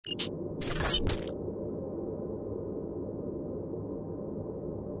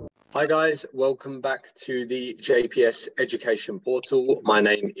Hi guys, welcome back to the JPS Education Portal. My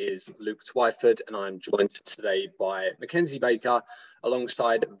name is Luke Twyford and I'm joined today by Mackenzie Baker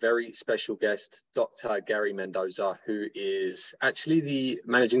alongside a very special guest, Dr. Gary Mendoza, who is actually the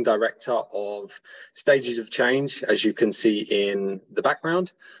Managing Director of Stages of Change, as you can see in the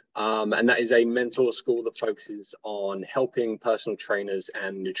background. And that is a mentor school that focuses on helping personal trainers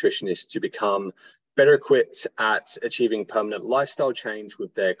and nutritionists to become better equipped at achieving permanent lifestyle change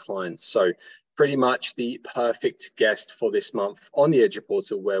with their clients. So pretty much the perfect guest for this month on the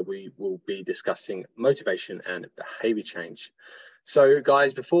EduPortal, where we will be discussing motivation and behavior change. So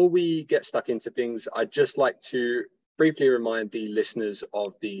guys, before we get stuck into things, I'd just like to briefly remind the listeners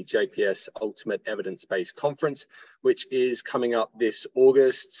of the JPS Ultimate Evidence-Based Conference, which is coming up this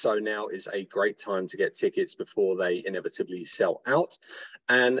August. So now is a great time to get tickets before they inevitably sell out.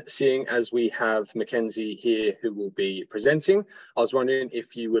 And seeing as we have Mackenzie here who will be presenting, I was wondering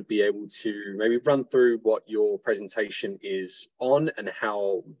if you would be able to maybe run through what your presentation is on and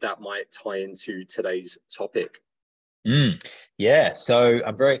how that might tie into today's topic. Yeah, so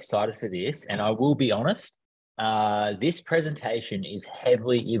I'm very excited for this, and I will be honest, this presentation is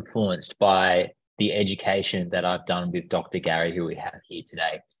heavily influenced by the education that I've done with Dr. Gary, who we have here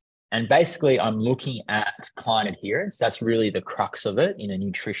today. And basically, I'm looking at client adherence. That's really the crux of it in a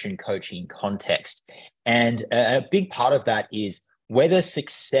nutrition coaching context. And a big part of that is whether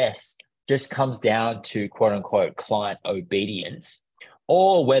success just comes down to quote unquote client obedience,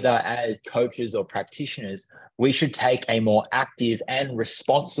 or whether as coaches or practitioners, we should take a more active and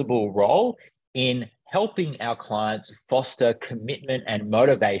responsible role in helping our clients foster commitment and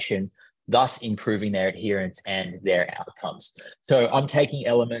motivation, thus improving their adherence and their outcomes. So I'm taking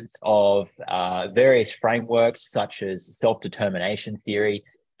elements of various frameworks such as self-determination theory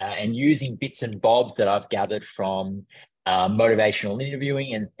and using bits and bobs that I've gathered from motivational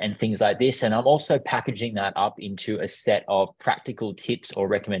interviewing and things like this. And I'm also packaging that up into a set of practical tips or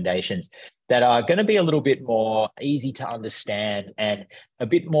recommendations that are going to be a little bit more easy to understand and a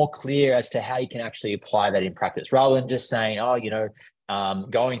bit more clear as to how you can actually apply that in practice, rather than just saying,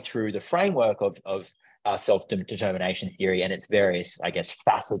 going through the framework of self-determination theory and its various, I guess,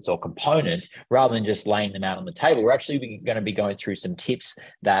 facets or components, rather than just laying them out on the table. We're actually going to be going through some tips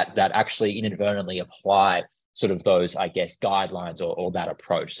that actually inadvertently apply sort of those, I guess, guidelines or that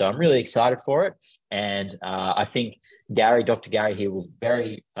approach. So I'm really excited for it. And I think Dr. Gary here will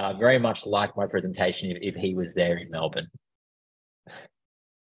very much like my presentation if he was there in Melbourne.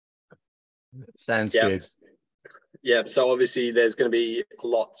 Sounds good. Yeah, so obviously there's going to be a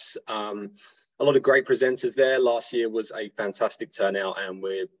lot of great presenters there. Last year was a fantastic turnout and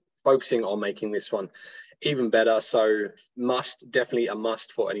we're focusing on making this one even better. So definitely a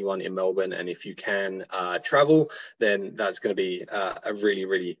must for anyone in Melbourne. And if you can travel, then that's going to be a really,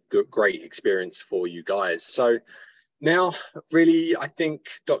 really great experience for you guys. So now, really, I think,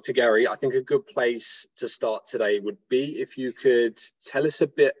 Dr. Gary, I think a good place to start today would be if you could tell us a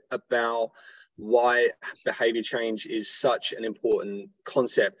bit about why behavior change is such an important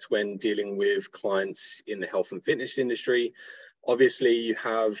concept when dealing with clients in the health and fitness industry. Obviously, you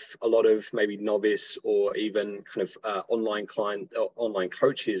have a lot of maybe novice or even kind of online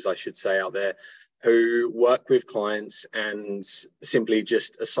coaches, I should say, out there who work with clients and simply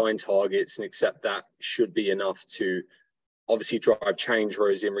just assign targets and accept that should be enough to obviously drive change,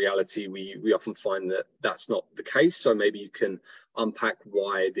 whereas in reality, we often find that that's not the case. So maybe you can unpack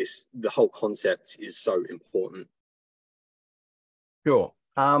why the whole concept is so important. Sure.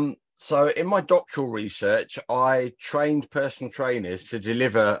 So in my doctoral research, I trained personal trainers to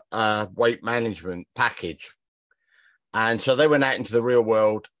deliver a weight management package. And so they went out into the real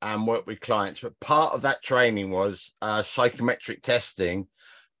world and worked with clients. But part of that training was psychometric testing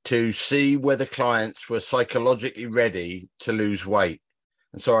to see whether clients were psychologically ready to lose weight.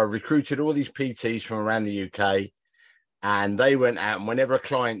 And so I recruited all these PTs from around the UK, and they went out, and whenever a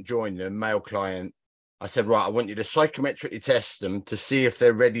client joined them, male client, I said, right, I want you to psychometrically test them to see if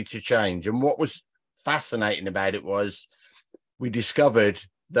they're ready to change. And what was fascinating about it was we discovered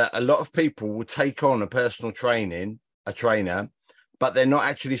that a lot of people will take on a personal trainer, but they're not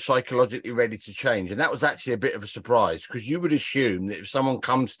actually psychologically ready to change. And that was actually a bit of a surprise, because you would assume that if someone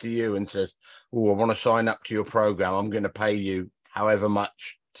comes to you and says, oh, I want to sign up to your program, I'm going to pay you however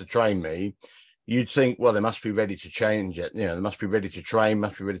much to train me, you'd think, well, they must be ready to change it. You know, they must be ready to train,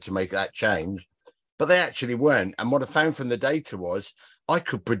 must be ready to make that change. But they actually weren't. And what I found from the data was I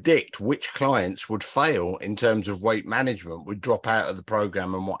could predict which clients would fail in terms of weight management, would drop out of the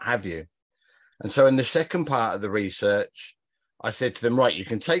program and what have you. And so in the second part of the research, I said to them, right, you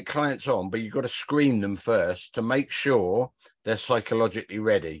can take clients on, but you've got to screen them first to make sure they're psychologically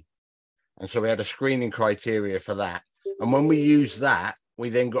ready. And so we had a screening criteria for that. And when we used that, we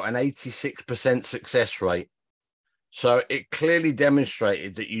then got an 86% success rate. So it clearly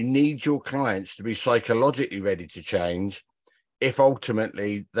demonstrated that you need your clients to be psychologically ready to change if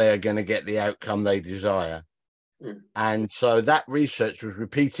ultimately they are going to get the outcome they desire. Mm. And so that research was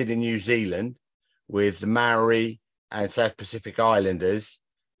repeated in New Zealand with the Maori and South Pacific Islanders,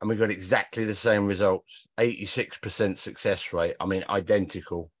 and we got exactly the same results, 86% success rate. I mean,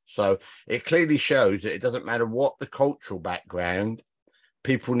 identical. So it clearly shows that it doesn't matter what the cultural background,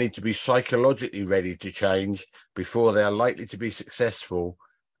 people need to be psychologically ready to change before they are likely to be successful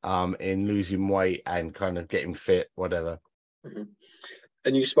in losing weight and kind of getting fit, whatever. Mm-hmm.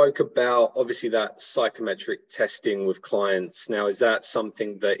 And you spoke about, obviously, that psychometric testing with clients. Now, is that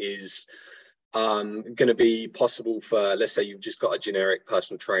something that is going to be possible for, let's say you've just got a generic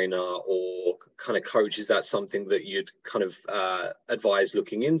personal trainer or kind of coach? Is that something that you'd kind of advise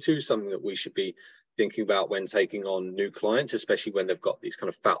looking into, something that we should be thinking about when taking on new clients, especially when they've got these kind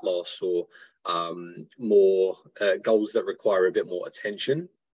of fat loss or more goals that require a bit more attention?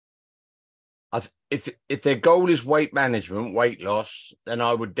 If their goal is weight management, weight loss, then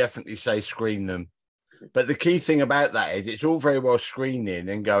I would definitely say screen them. But the key thing about that is it's all very well screening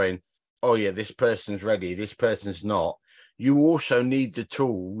and going, oh yeah, this person's ready, this person's not. You also need the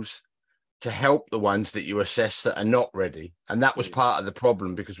tools to help the ones that you assess that are not ready. And that was part of the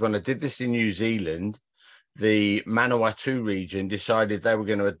problem, because when I did this in New Zealand, the Manawatu region decided they were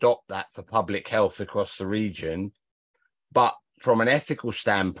going to adopt that for public health across the region. But from an ethical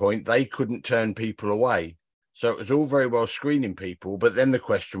standpoint, they couldn't turn people away. So it was all very well screening people. But then the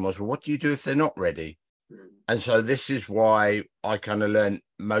question was, well, what do you do if they're not ready? And so this is why I kind of learned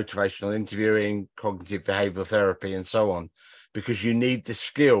motivational interviewing, cognitive behavioral therapy, and so on, because you need the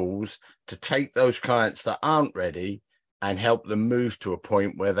skills to take those clients that aren't ready and help them move to a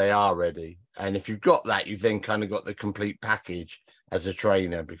point where they are ready. And if you've got that, you've then kind of got the complete package as a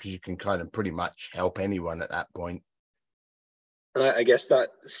trainer, because you can kind of pretty much help anyone at that point. And I guess that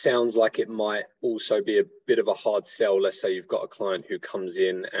sounds like it might also be a bit of a hard sell. Let's say you've got a client who comes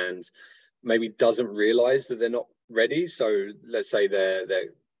in and maybe doesn't realize that they're not ready. So let's say they're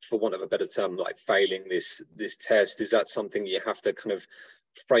for want of a better term, like failing this test. Is that something you have to kind of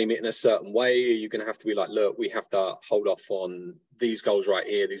frame it in a certain way? Are you going to have to be like, look, we have to hold off on these goals right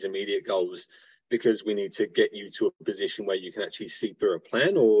here, these immediate goals, because we need to get you to a position where you can actually see through a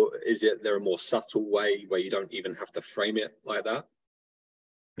plan? Or is there a more subtle way where you don't even have to frame it like that?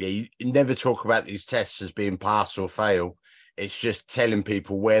 Yeah, you never talk about these tests as being pass or fail. It's just telling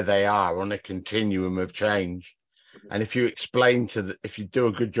people where they are on a continuum of change. And if you explain if you do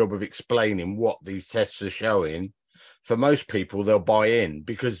a good job of explaining what these tests are showing, for most people, they'll buy in,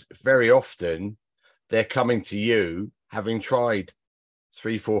 because very often they're coming to you having tried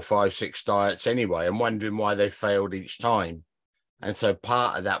 3, 4, 5, 6 diets anyway and wondering why they failed each time. And so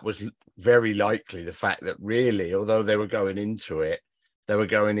part of that was very likely the fact that really, although they were going into it, they were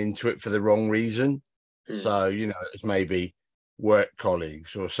going into it for the wrong reason. So, you know, it was maybe work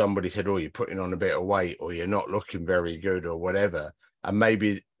colleagues or somebody said, oh, you're putting on a bit of weight, or you're not looking very good, or whatever. And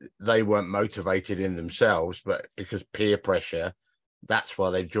maybe they weren't motivated in themselves, but because peer pressure, that's why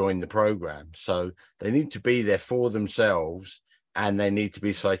they've joined the program. So they need to be there for themselves, and they need to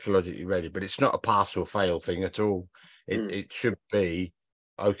be psychologically ready. But it's not a pass or fail thing at all. It should be,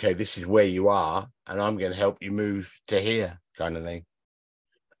 okay, this is where you are, and I'm going to help you move to here, kind of thing.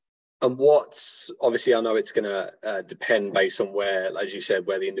 And what's, obviously, I know it's going to depend based on where, as you said,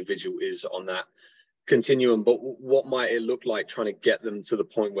 where the individual is on that continuum, but what might it look like trying to get them to the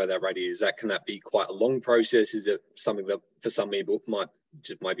point where they're ready? Can that be quite a long process? Is it something that for some people might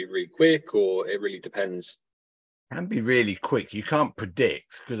be really quick, or it really depends? It can be really quick. You can't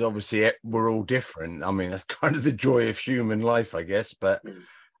predict, because obviously we're all different. I mean, that's kind of the joy of human life, I guess. But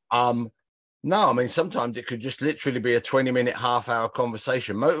no, I mean, sometimes it could just literally be a 20-minute, half-hour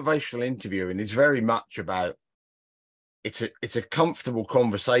conversation. Motivational interviewing is very much about, it's a comfortable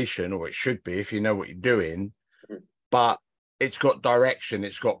conversation, or it should be if you know what you're doing, but it's got direction,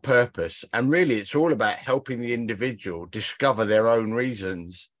 it's got purpose. And really, it's all about helping the individual discover their own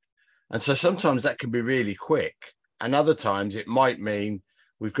reasons. And so sometimes that can be really quick. And other times it might mean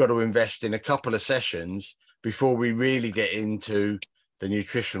we've got to invest in a couple of sessions before we really get into the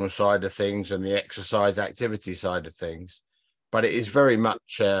nutritional side of things and the exercise activity side of things. But it is very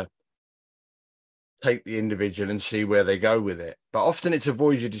much take the individual and see where they go with it. But often it's a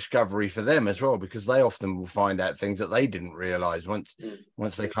voyage of discovery for them as well, because they often will find out things that they didn't realize once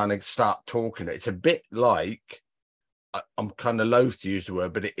they kind of start talking. It's a bit like I'm kind of loath to use the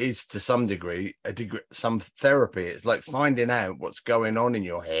word, but it is to some degree, some therapy. It's like finding out what's going on in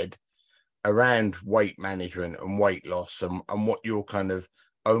your head around weight management and weight loss, and what your kind of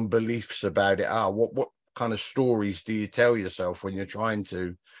own beliefs about it are. What kind of stories do you tell yourself when you're trying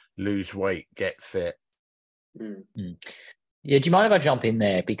to lose weight, get fit? Mm. Yeah, do you mind if I jump in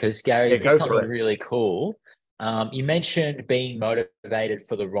there? Because Gary, you said something really cool. You mentioned being motivated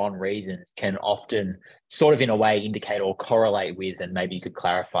for the wrong reasons can often sort of in a way indicate or correlate with, and maybe you could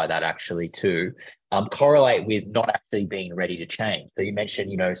clarify that actually too, correlate with not actually being ready to change. So you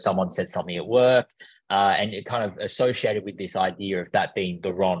mentioned, someone said something at work and it kind of associated with this idea of that being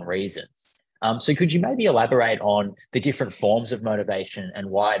the wrong reason. So could you maybe elaborate on the different forms of motivation and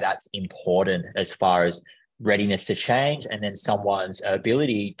why that's important as far as readiness to change, and then someone's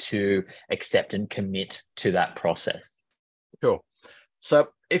ability to accept and commit to that process? Sure. So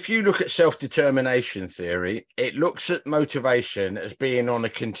if you look at self-determination theory, it looks at motivation as being on a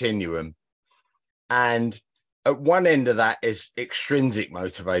continuum. And at one end of that is extrinsic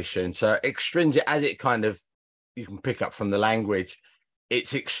motivation. So extrinsic, as it kind of, you can pick up from the language,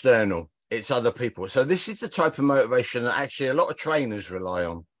 it's external, it's other people. So this is the type of motivation that actually a lot of trainers rely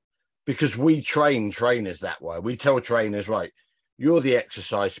on, because we train trainers that way. We tell trainers, right, you're the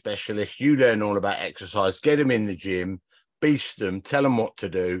exercise specialist. You learn all about exercise. Get them in the gym, beast them, tell them what to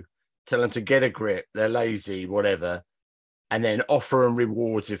do, tell them to get a grip. They're lazy, whatever, and then offer them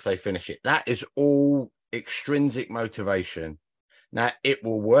rewards if they finish it. That is all extrinsic motivation. Now, it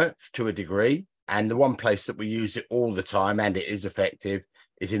will work to a degree. And the one place that we use it all the time, and it is effective,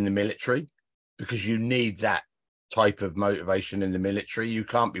 is in the military, because you need that type of motivation in the military. You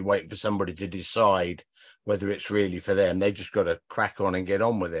can't be waiting for somebody to decide whether it's really for them. They've just got to crack on and get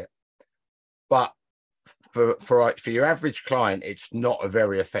on with it. But for your average client, it's not a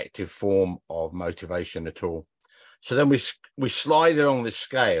very effective form of motivation at all. So then we slide along the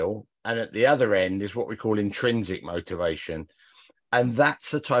scale, and at the other end is what we call intrinsic motivation. And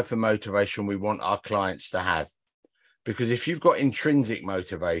that's the type of motivation we want our clients to have. Because if you've got intrinsic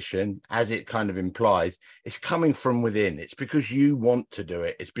motivation, as it kind of implies, it's coming from within. It's because you want to do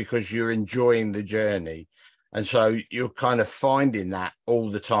it. It's because you're enjoying the journey. And so you're kind of finding that all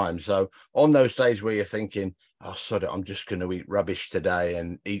the time. So on those days where you're thinking, oh, sod it, I'm just going to eat rubbish today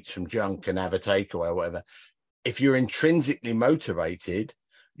and eat some junk and have a takeaway or whatever. If you're intrinsically motivated,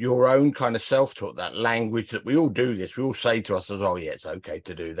 your own kind of self-talk, that language that we all do this, we all say to ourselves, oh, yeah, it's okay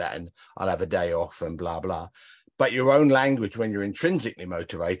to do that, and I'll have a day off and blah, blah. But your own language when you're intrinsically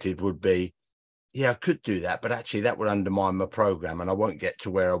motivated would be, yeah, I could do that, but actually that would undermine my program and I won't get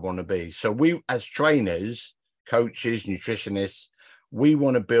to where I want to be. So we, as trainers, coaches, nutritionists, we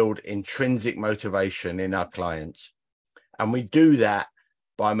want to build intrinsic motivation in our clients. And we do that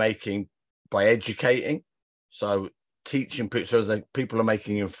by educating. So teaching people, so that people are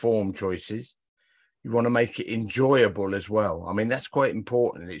making informed choices. You want to make it enjoyable as well. I mean, that's quite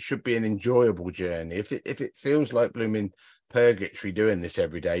important. It should be an enjoyable journey. If it feels like blooming purgatory doing this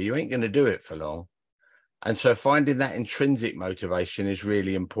every day, you ain't going to do it for long. And so finding that intrinsic motivation is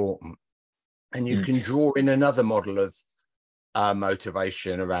really important. And you can draw in another model of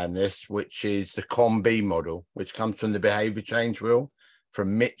motivation around this, which is the COM-B model, which comes from the behaviour change wheel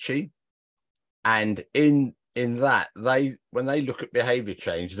from Mitchie. And in that, when they look at behavior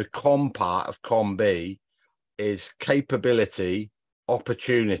change, the COM part of COM-B is capability,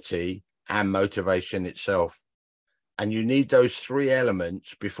 opportunity, and motivation itself. And you need those three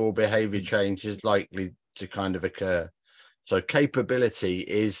elements before behavior change is likely to kind of occur. So capability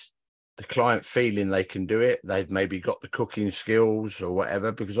is the client feeling they can do it. They've maybe got the cooking skills or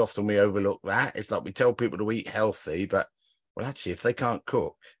whatever, because often we overlook that. It's like we tell people to eat healthy, but well, actually, if they can't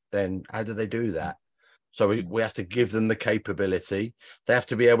cook, then how do they do that? So we have to give them the capability. They have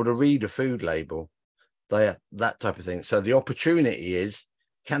to be able to read a food label, that type of thing. So the opportunity is,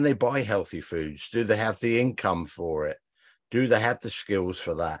 can they buy healthy foods? Do they have the income for it? Do they have the skills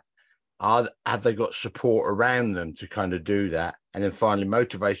for that? Have they got support around them to kind of do that? And then finally,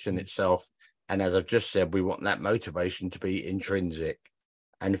 motivation itself. And as I've just said, we want that motivation to be intrinsic.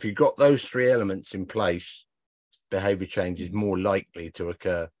 And if you've got those three elements in place, behavior change is more likely to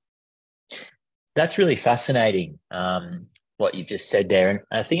occur. That's really fascinating, what you just said there. And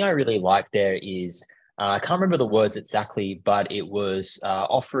a thing I really like there is, I can't remember the words exactly, but it was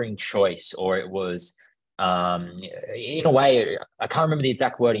offering choice, or it was, in a way, I can't remember the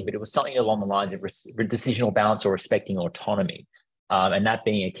exact wording, but it was something along the lines of decisional balance or respecting autonomy. And that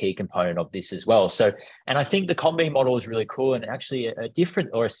being a key component of this as well. So, and I think the COM-B model is really cool, and actually a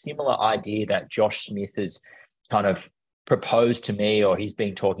different or a similar idea that Josh Smith has kind of proposed to me, or he's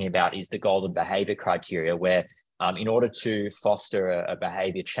been talking about, is the golden behavior criteria, where in order to foster a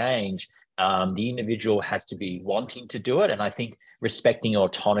behavior change, the individual has to be wanting to do it. And I think respecting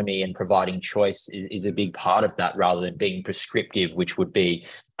autonomy and providing choice is a big part of that, rather than being prescriptive, which would be,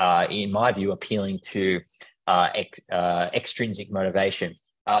 in my view, appealing to extrinsic motivation.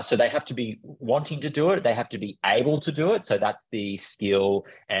 So they have to be wanting to do it. They have to be able to do it. So that's the skill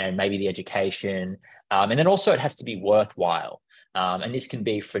and maybe the education. And then also it has to be worthwhile. And this can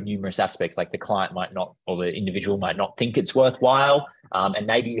be for numerous aspects, like the client might not, or the individual might not think it's worthwhile. And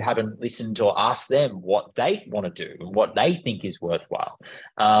maybe you haven't listened or asked them what they want to do and what they think is worthwhile.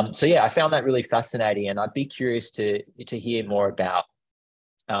 So yeah, I found that really fascinating. And I'd be curious to hear more about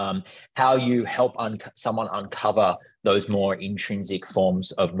how you help someone uncover those more intrinsic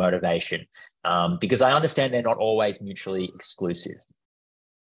forms of motivation, because I understand they're not always mutually exclusive.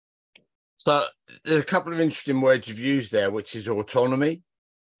 So there's a couple of interesting words you've used there, which is autonomy.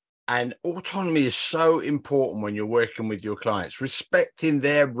 And autonomy is so important when you're working with your clients, respecting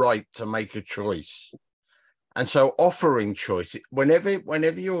their right to make a choice. And so offering choice,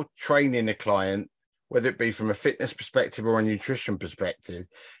 whenever you're training a client, whether it be from a fitness perspective or a nutrition perspective,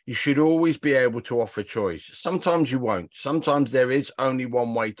 you should always be able to offer choice. Sometimes you won't. Sometimes there is only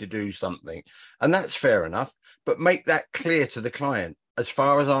one way to do something, and that's fair enough. But make that clear to the client. As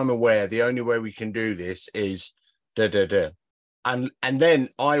far as I'm aware, the only way we can do this is da da da. And then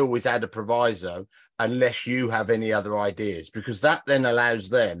I always add a proviso, unless you have any other ideas, because that then allows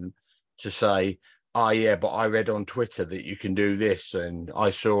them to say, oh, yeah, but I read on Twitter that you can do this, and I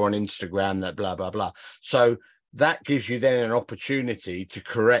saw on Instagram that blah, blah, blah. So that gives you then an opportunity to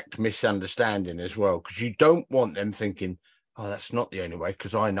correct misunderstanding as well, because you don't want them thinking, oh, that's not the only way,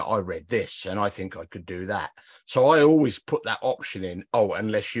 because I know I read this and I think I could do that. So I always put that option in, oh,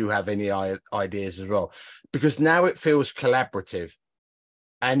 unless you have any ideas as well, because now it feels collaborative.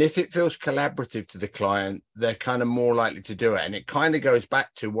 And if it feels collaborative to the client, they're kind of more likely to do it. And it kind of goes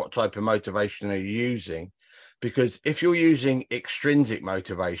back to what type of motivation are you using? Because if you're using extrinsic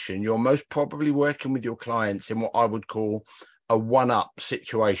motivation, you're most probably working with your clients in what I would call a one-up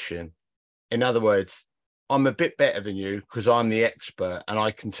situation. In other words, I'm a bit better than you because I'm the expert and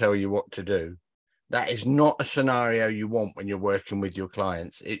I can tell you what to do. That is not a scenario you want when you're working with your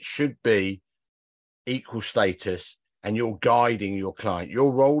clients. It should be equal status, and you're guiding your client.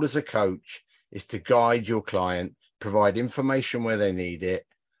 Your role as a coach is to guide your client, provide information where they need it,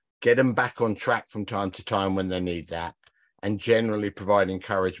 get them back on track from time to time when they need that, and generally provide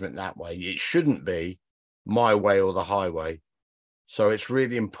encouragement that way. It shouldn't be my way or the highway. So it's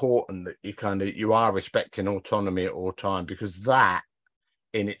really important that you are respecting autonomy at all time, because that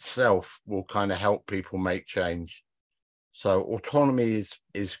in itself will kind of help people make change. So autonomy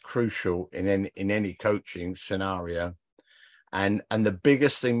is crucial in any coaching scenario. And the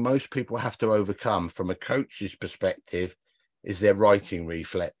biggest thing most people have to overcome from a coach's perspective is their writing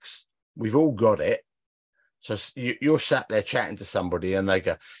reflex. We've all got it. So you're sat there chatting to somebody and they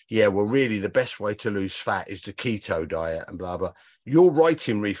go, yeah, well, really the best way to lose fat is the keto diet and blah, blah. Your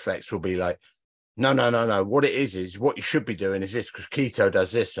writing reflex will be like, no. What it is what you should be doing is this, because keto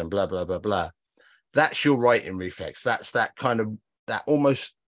does this and blah, blah, blah, blah. That's your writing reflex. That's that kind of, that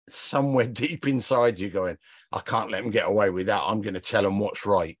almost somewhere deep inside you going, I can't let them get away with that. I'm going to tell them what's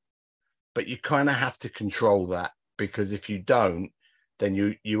right. But you kind of have to control that, because if you don't, then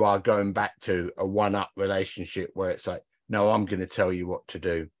you are going back to a one-up relationship where it's like, no, I'm going to tell you what to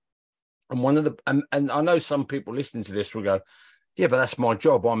do. And one of the, and I know some people listening to this will go, yeah, but that's my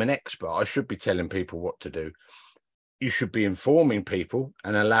job. I'm an expert. I should be telling people what to do. You should be informing people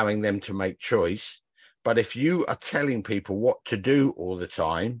and allowing them to make choice. But if you are telling people what to do all the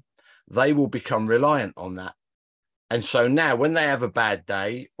time, they will become reliant on that. And so now when they have a bad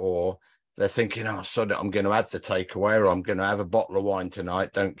day, or they're thinking, oh, sorry, I'm going to have the takeaway, or I'm going to have a bottle of wine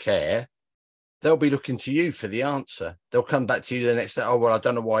tonight, don't care, they'll be looking to you for the answer. They'll come back to you the next day. Oh, well, I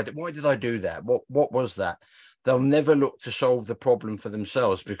don't know why did I do that? What was that? They'll never look to solve the problem for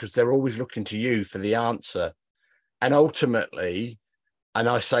themselves, because they're always looking to you for the answer. And ultimately, and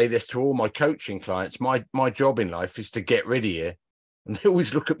I say this to all my coaching clients, my job in life is to get rid of you. And they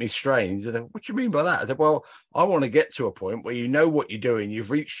always look at me strange. They're, what do you mean by that? I said, well, I want to get to a point where you know what you're doing,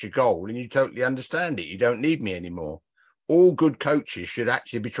 you've reached your goal, and you totally understand it. You don't need me anymore. All good coaches should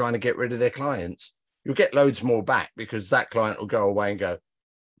actually be trying to get rid of their clients. You'll get loads more back, because that client will go away and go,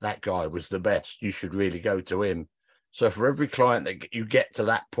 that guy was the best. You should really go to him. So for every client that you get to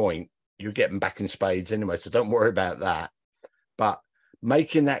that point, you get them back in spades anyway. So don't worry about that. But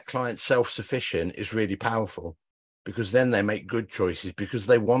making that client self-sufficient is really powerful. because then they make good choices because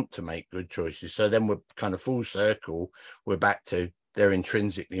they want to make good choices. So then we're kind of full circle. We're back to they're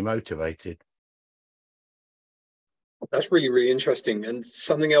intrinsically motivated. That's really, really interesting. And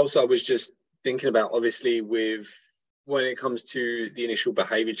something else I was just thinking about, obviously, with when it comes to the initial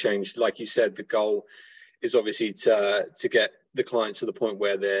behavior change, like you said, the goal is obviously to get the clients to the point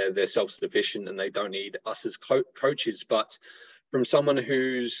where they're self-sufficient and they don't need us as coaches. But from someone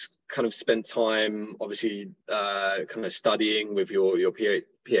who's kind of spent time, obviously, kind of studying with your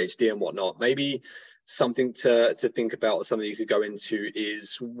PhD and whatnot, maybe something to think about, or something you could go into,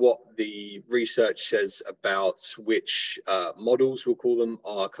 is what the research says about which models, we'll call them,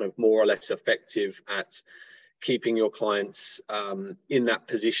 are kind of more or less effective at keeping your clients in that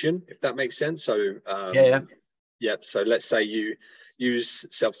position, if that makes sense. So Yep. So let's say you use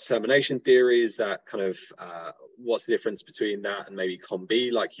self-determination theory. Is that kind of what's the difference between that and maybe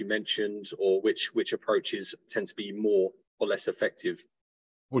COM-B, like you mentioned, or which approaches tend to be more or less effective?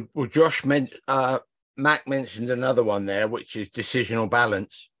 Well, Mac mentioned another one there, which is decisional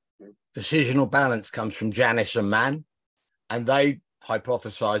balance. Decisional balance comes from Janice and Mann, and they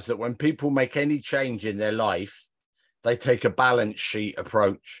hypothesize that when people make any change in their life, they take a balance sheet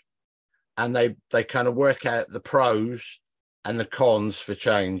approach. And they kind of work out the pros and the cons for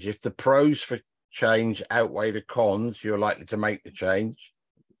change. If the pros for change outweigh the cons, you're likely to make the change.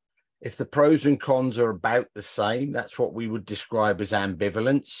 If the pros and cons are about the same, that's what we would describe as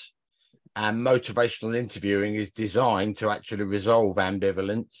ambivalence. And motivational interviewing is designed to actually resolve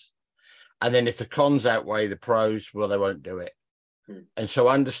ambivalence. And then if the cons outweigh the pros, well, they won't do it. And so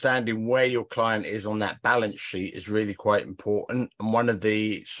understanding where your client is on that balance sheet is really quite important. And one of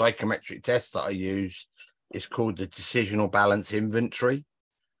the psychometric tests that I use is called the decisional balance inventory.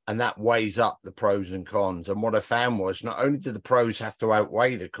 And that weighs up the pros and cons. And what I found was not only do the pros have to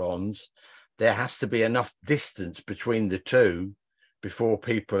outweigh the cons, there has to be enough distance between the two before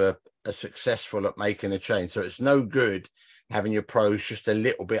people are successful at making a change. So it's no good having your pros just a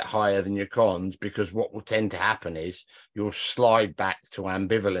little bit higher than your cons, because what will tend to happen is you'll slide back to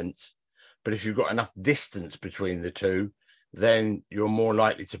ambivalence. But if you've got enough distance between the two, then you're more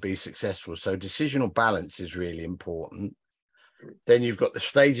likely to be successful. So decisional balance is really important. Then you've got the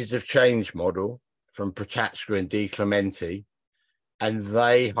stages of change model from Prochaska and Di Clementi, and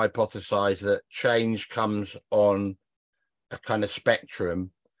they hypothesize that change comes on a kind of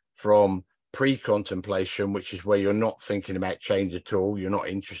spectrum from pre-contemplation, which is where you're not thinking about change at all, you're not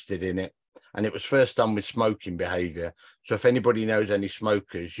interested in it. And it was first done with smoking behavior. So if anybody knows any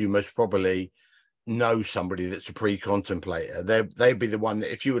smokers, you most probably know somebody that's a pre-contemplator. They'd be the one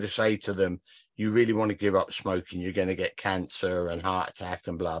that if you were to say to them, you really want to give up smoking, you're going to get cancer and heart attack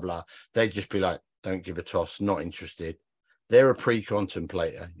and blah, blah, they'd just be like, don't give a toss, not interested. They're a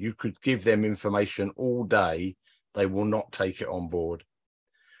pre-contemplator. You could give them information all day, they will not take it on board.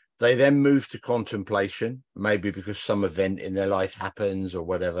 They then move to contemplation, maybe because some event in their life happens or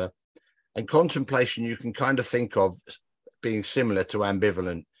whatever. And contemplation, you can kind of think of being similar to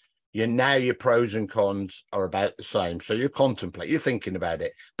ambivalent. Now your pros and cons are about the same. So you contemplate, you're thinking about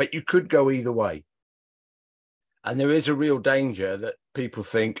it, but you could go either way. And there is a real danger that people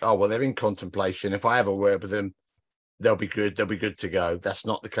think, oh, well, they're in contemplation. If I have a word with them, they'll be good to go. That's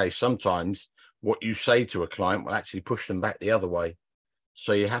not the case. Sometimes what you say to a client will actually push them back the other way.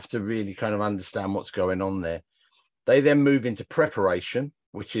 So you have to really kind of understand what's going on there. They then move into preparation,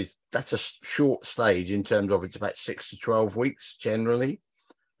 that's a short stage in terms of it's about 6 to 12 weeks generally.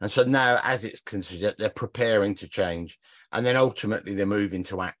 And so now, as it's considered, they're preparing to change. And then ultimately they move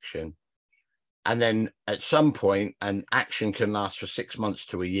into action. And then at some point, and action can last for 6 months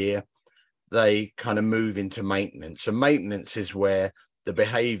to a year, they kind of move into maintenance. So maintenance is where the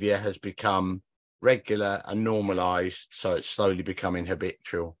behavior has become regular and normalized, so it's slowly becoming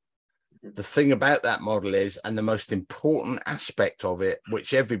habitual. The thing about that model is, and the most important aspect of it,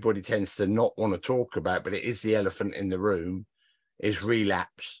 which everybody tends to not want to talk about, but it is the elephant in the room, is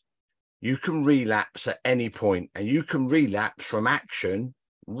relapse. You can relapse at any point, and you can relapse from action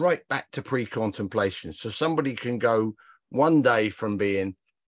right back to pre-contemplation. So somebody can go one day from being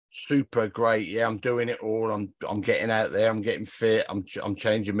super great, yeah, I'm doing it all, I'm getting out there, I'm getting fit, I'm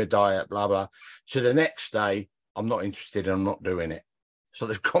changing my diet, blah blah, to the next day I'm not interested and I'm not doing it. So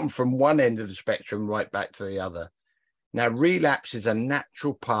they've gone from one end of the spectrum right back to the other. Now relapse is a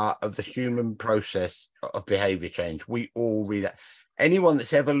natural part of the human process of behavior change. We all relapse. Anyone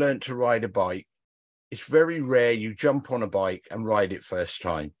that's ever learned to ride a bike, it's very rare you jump on a bike and ride it first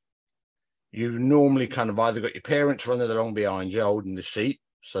time. You normally kind of either got your parents running along behind you holding the seat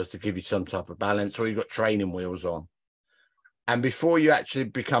so as to give you some type of balance, or you've got training wheels on. And before you actually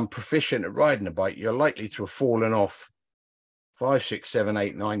become proficient at riding a bike, you're likely to have fallen off 5, 6, 7,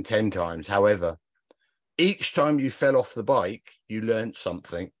 8, 9, 10 times. However, each time you fell off the bike, you learned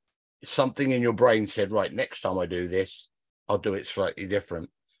something. Something in your brain said, right, next time I do this, I'll do it slightly different.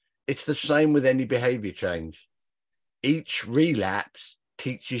 It's the same with any behavior change. Each relapse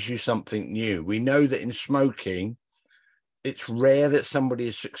teaches you something new. We know that in smoking, it's rare that somebody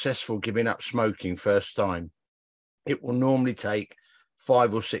is successful giving up smoking first time. It will normally take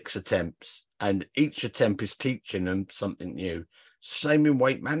 5 or 6 attempts, and each attempt is teaching them something new. Same in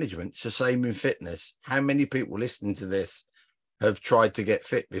weight management. It's the same in fitness. How many people listening to this have tried to get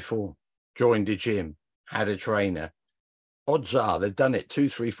fit before, joined a gym, had a trainer? Odds are they've done it 2,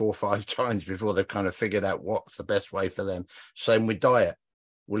 3, 4, 5 times before they've kind of figured out what's the best way for them. Same with diet.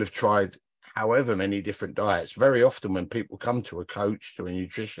 We'll have tried however many different diets. Very often when people come to a coach, to a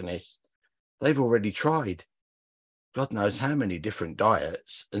nutritionist, they've already tried God knows how many different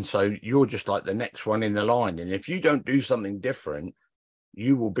diets. And so you're just like the next one in the line. And if you don't do something different,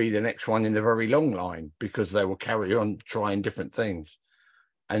 you will be the next one in the very long line, because they will carry on trying different things.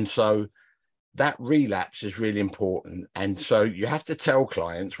 And so that relapse is really important. And so you have to tell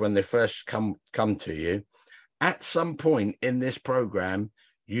clients when they first come to you, at some point in this program,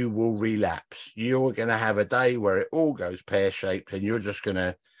 you will relapse. You're going to have a day where it all goes pear-shaped and you're just going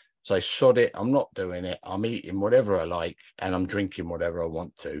to say, sod it, I'm not doing it. I'm eating whatever I like and I'm drinking whatever I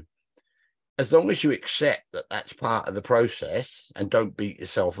want to. As long as you accept that that's part of the process and don't beat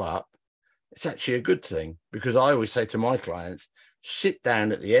yourself up, it's actually a good thing. Because I always say to my clients, sit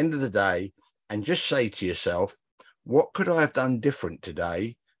down at the end of the day and just say to yourself, what could I have done different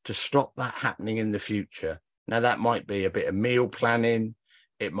today to stop that happening in the future? Now, that might be a bit of meal planning.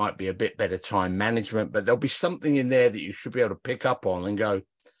 It might be a bit better time management, but there'll be something in there that you should be able to pick up on and go,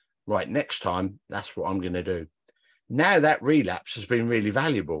 right, next time, that's what I'm going to do. Now that relapse has been really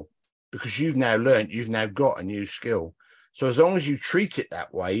valuable because you've now learned, you've now got a new skill. So as long as you treat it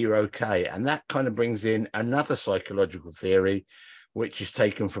that way, you're okay. And that kind of brings in another psychological theory, which is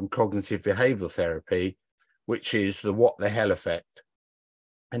taken from cognitive behavioral therapy, which is the what the hell effect.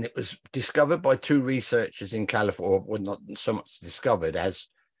 And it was discovered by 2 researchers in California, well, not so much discovered as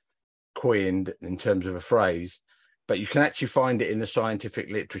coined in terms of a phrase, but you can actually find it in the scientific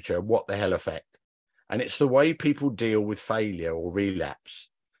literature, what the hell effect. And it's the way people deal with failure or relapse.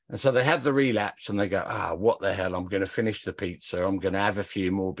 And so they have the relapse and they go, what the hell, I'm going to finish the pizza, I'm going to have a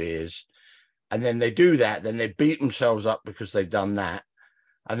few more beers. And then they do that, then they beat themselves up because they've done that.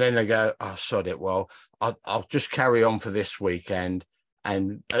 And then they go, sod it, well, I'll just carry on for this weekend.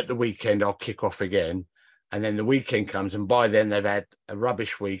 And at the weekend, I'll kick off again. And then the weekend comes, and by then they've had a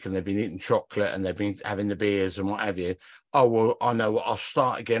rubbish week and they've been eating chocolate and they've been having the beers and what have you. Oh, well, I know what, I'll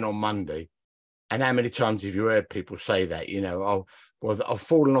start again on Monday. And how many times have you heard people say that, I've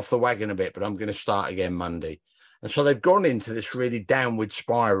fallen off the wagon a bit, but I'm going to start again Monday. And so they've gone into this really downward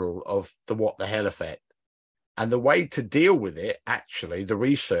spiral of the what the hell effect. And the way to deal with it, actually, the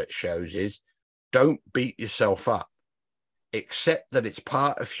research shows is don't beat yourself up. Accept that it's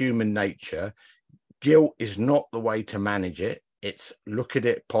part of human nature. Guilt is not the way to manage it. It's look at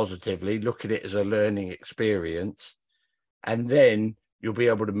it positively, look at it as a learning experience, and then you'll be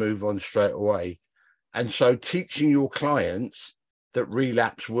able to move on straight away. And so teaching your clients that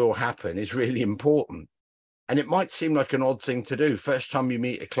relapse will happen is really important. And it might seem like an odd thing to do. First time you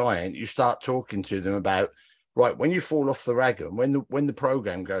meet a client, you start talking to them about, right, when you fall off the wagon, when the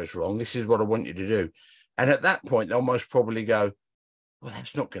program goes wrong, this is what I want you to do. And at that point, they'll most probably go, well,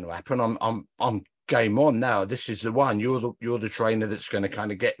 that's not going to happen. I'm game on now. This is the one. You're the trainer that's going to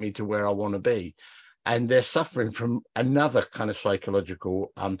kind of get me to where I want to be. And they're suffering from another kind of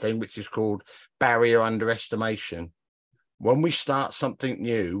psychological thing, which is called barrier underestimation. When we start something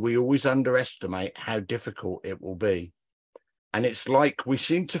new, we always underestimate how difficult it will be. And it's like we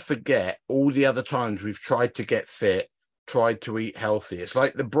seem to forget all the other times we've tried to get fit, tried to eat healthy. It's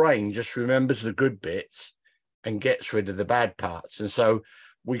like the brain just remembers the good bits and gets rid of the bad parts. And so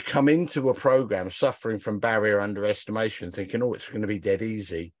we come into a program suffering from barrier underestimation, thinking, it's going to be dead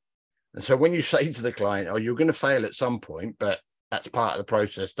easy. And so when you say to the client, you're going to fail at some point, but that's part of the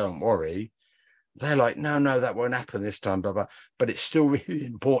process, don't worry. They're like, no, that won't happen this time, blah, blah. But it's still really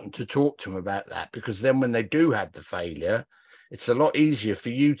important to talk to them about that, because then when they do have the failure, it's a lot easier for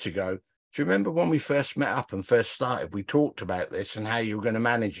you to go, do you remember when we first met up and first started, we talked about this and how you were going to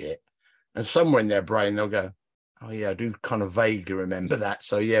manage it? And somewhere in their brain, they'll go, oh, yeah, I do kind of vaguely remember that.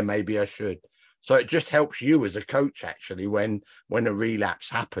 So, yeah, maybe I should. So it just helps you as a coach, actually, when a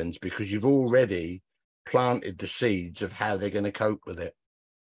relapse happens, because you've already planted the seeds of how they're going to cope with it.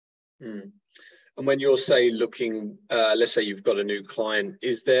 And when you're looking, let's say you've got a new client,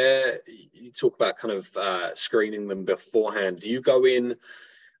 you talk about kind of screening them beforehand. Do you go in,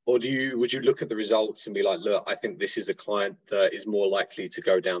 or would you look at the results and be like, look, I think this is a client that is more likely to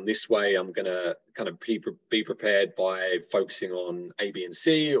go down this way. I'm going to kind of be prepared by focusing on A, B, and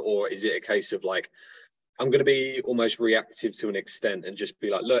C, or is it a case of like, I'm going to be almost reactive to an extent and just be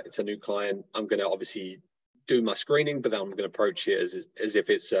like, look, it's a new client. I'm going to obviously do my screening, but then I'm going to approach it as if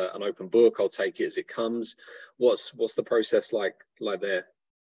it's an open book. I'll take it as it comes. What's the process like there?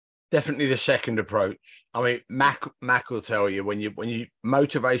 Definitely the second approach. I mean, Mac will tell you when you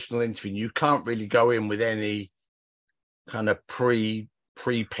motivational interviewing, you can't really go in with any kind of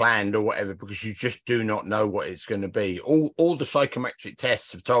pre-planned or whatever, because you just do not know what it's going to be. All the psychometric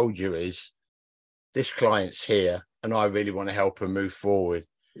tests have told you is this client's here and I really want to help them move forward.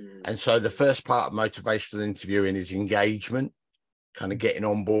 And so the first part of motivational interviewing is engagement, kind of getting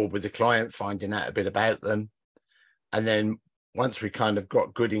on board with the client, finding out a bit about them. And then once we kind of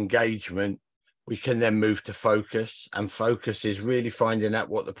got good engagement, we can then move to focus. And focus is really finding out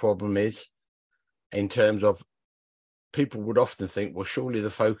what the problem is, in terms of, people would often think, well, surely the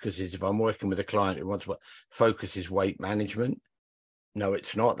focus is, if I'm working with a client who wants, what focus is, weight management. No,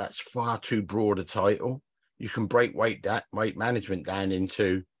 it's not. That's far too broad a title. You can break weight management down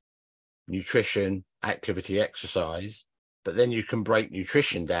into nutrition, activity, exercise, but then you can break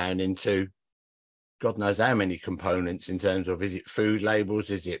nutrition down into God knows how many components, in terms of, is it food labels?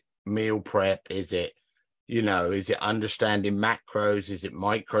 Is it meal prep? Is it, is it understanding macros? Is it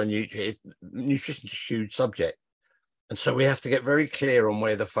micronutrients? Nutrition is a huge subject. And so we have to get very clear on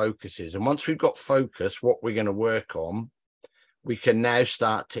where the focus is. And once we've got focus, what we're going to work on, we can now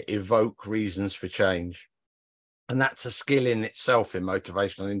start to evoke reasons for change. And that's a skill in itself in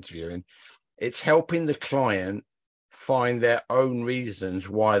motivational interviewing. It's helping the client find their own reasons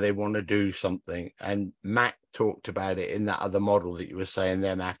why they want to do something. And Mac talked about it in that other model that you were saying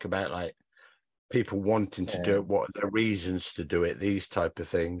there, Mac, about like people wanting to do it, what are the reasons to do it, these type of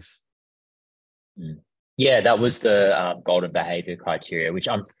things. Yeah, that was the golden behavior criteria, which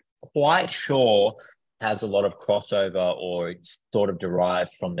I'm quite sure has a lot of crossover, or it's sort of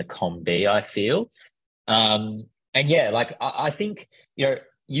derived from the COM-B, I feel. And yeah, like I think,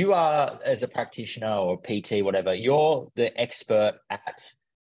 you are, as a practitioner or PT, whatever, you're the expert at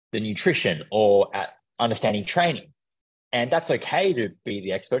the nutrition or at understanding training. And that's okay to be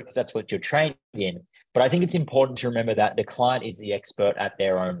the expert, because that's what you're trained in. But I think it's important to remember that the client is the expert at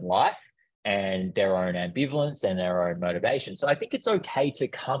their own life and their own ambivalence and their own motivation. So I think it's okay to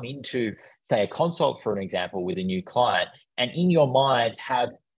come into, say, a consult, for an example, with a new client, and in your mind have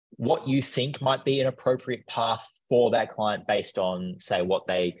what you think might be an appropriate path for that client based on, say, what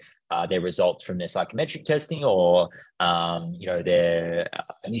their results from their psychometric testing, or their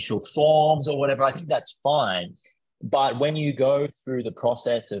initial forms or whatever. I think that's fine. But when you go through the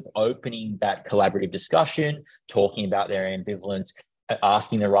process of opening that collaborative discussion, talking about their ambivalence,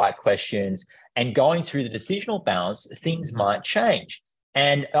 asking the right questions, and going through the decisional balance, things might change.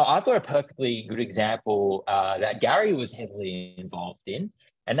 And I've got a perfectly good example that Gary was heavily involved in,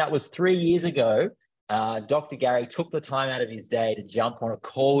 and that was 3 years ago. Dr. Gary took the time out of his day to jump on a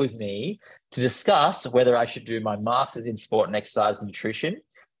call with me to discuss whether I should do my master's in sport and exercise nutrition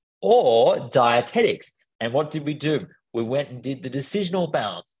or dietetics. And what did we do? We went and did the decisional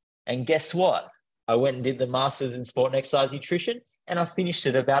balance. And guess what? I went and did the master's in sport and exercise nutrition, and I finished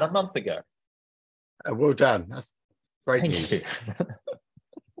it about a month ago. Well done. That's great news.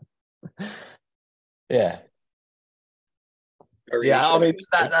 Yeah. Yeah, I mean,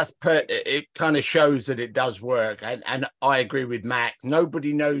 it kind of shows that it does work. And I agree with Mac.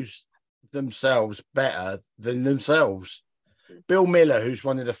 Nobody knows themselves better than themselves. Bill Miller, who's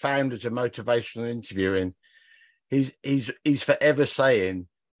one of the founders of motivational interviewing, he's forever saying,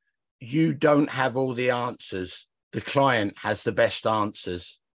 you don't have all the answers. The client has the best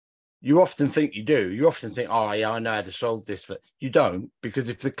answers. You often think you do. You often think, oh, yeah, I know how to solve this. But you don't, because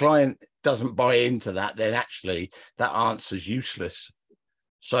if the client doesn't buy into that, then actually that answer's useless.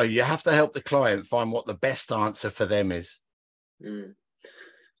 So you have to help the client find what the best answer for them is.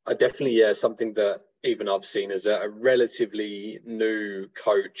 I definitely, something that even I've seen as a relatively new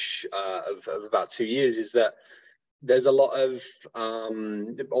coach of about 2 years, is that there's a lot of,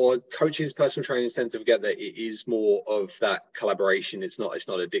 or coaches, personal trainers tend to forget that it is more of that collaboration. It's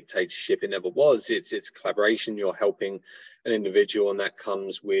not a dictatorship. It never was. It's collaboration. You're helping an individual, and that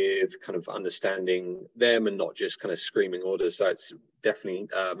comes with kind of understanding them and not just kind of screaming orders. So it's definitely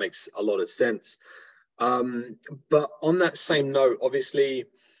makes a lot of sense. But on that same note, obviously,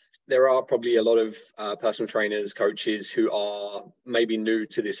 there are probably a lot of personal trainers, coaches who are maybe new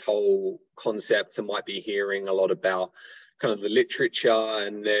to this whole concept and might be hearing a lot about kind of the literature,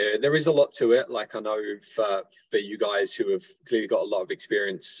 and there is a lot to it. Like, I know for you guys who have clearly got a lot of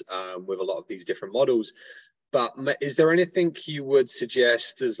experience with a lot of these different models, but is there anything you would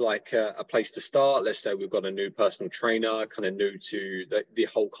suggest as like a place to start? Let's say we've got a new personal trainer, kind of new to the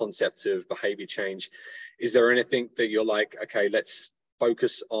whole concept of behavior change. Is there anything that you're like, okay, let's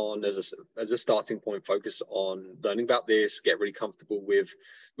focus on as a starting point, focus on learning about this, get really comfortable with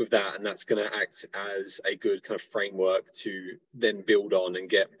that, and that's going to act as a good kind of framework to then build on and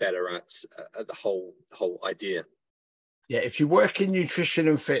get better at the whole idea? Yeah, if you work in nutrition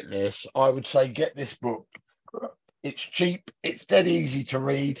and fitness, I would say get this book. It's cheap, it's dead easy to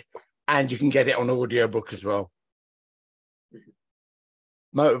read, and you can get it on audiobook as well.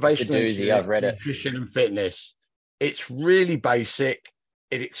 Motivational I've read it. Nutrition and Fitness. It's really basic.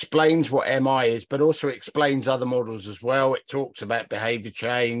 It explains what MI is, but also explains other models as well. It talks about behavior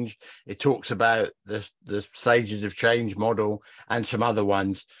change. It talks about the stages of change model and some other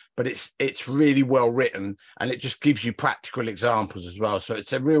ones, but it's really well written, and it just gives you practical examples as well. So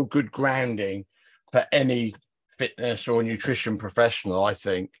it's a real good grounding for any fitness or nutrition professional, I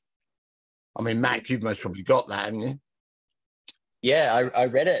think. I mean, Mac, you've most probably got that, haven't you? Yeah, I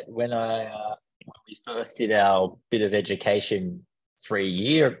read it when we first did our bit of education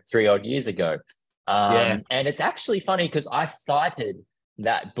 3 odd years ago. And it's actually funny because I cited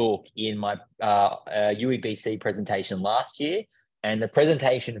that book in my UEBC presentation last year, and the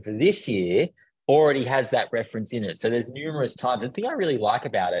presentation for this year already has that reference in it. So there's numerous times. The thing I really like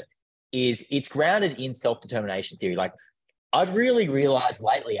about it is it's grounded in self-determination theory. Like, I've really realized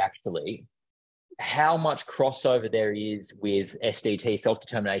lately, actually, how much crossover there is with SDT,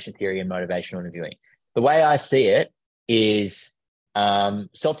 self-determination theory, and motivational interviewing. The way I see it is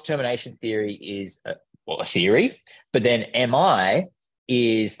self-determination theory is a theory, but then MI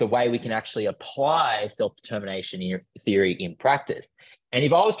is the way we can actually apply self-determination theory in practice. And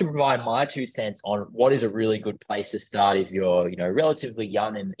if I was to provide my 2 cents on what is a really good place to start if you're, relatively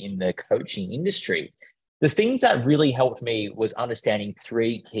young in the coaching industry, the things that really helped me was understanding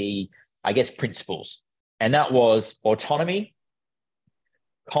 3 key, I guess, principles. And that was autonomy,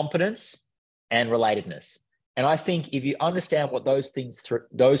 competence, and relatedness. And I think if you understand what those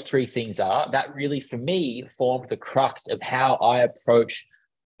 3 things are, that really, for me, formed the crux of how I approach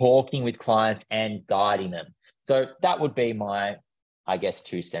talking with clients and guiding them. So that would be my, I guess,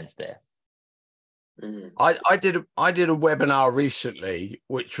 2 cents there. I did a webinar recently,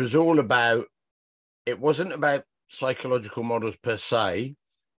 which was all about, it wasn't about psychological models per se.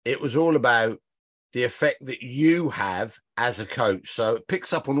 It was all about the effect that you have as a coach. So it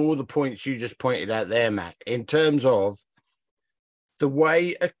picks up on all the points you just pointed out there, Mac, in terms of the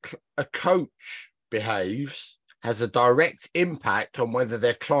way a coach behaves has a direct impact on whether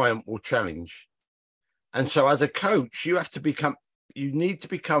their client will change. And so as a coach, you need to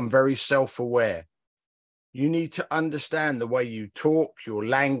become very self-aware. You need to understand the way you talk, your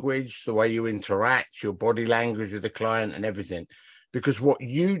language, the way you interact, your body language with the client and everything. Because what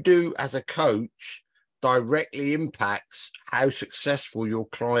you do as a coach directly impacts how successful your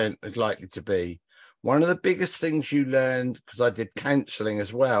client is likely to be. One of the biggest things you learned, because I did counseling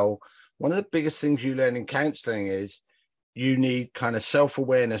as well, one of the biggest things you learn in counseling is you need kind of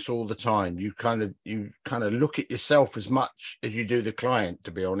self-awareness all the time. You kind of look at yourself as much as you do the client,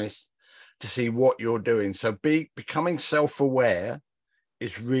 to be honest, to see what you're doing. So becoming self-aware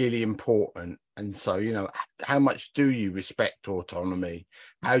is really important. And so, how much do you respect autonomy?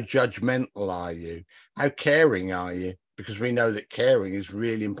 How judgmental are you? How caring are you? Because we know that caring is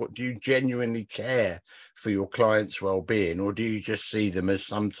really important. Do you genuinely care for your client's well-being, or do you just see them as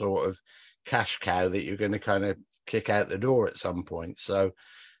some sort of cash cow that you're going to kind of kick out the door at some point? So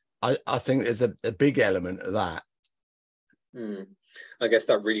I think there's a big element of that. I guess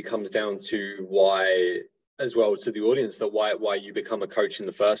that really comes down to why, as well, to the audience, that why you become a coach in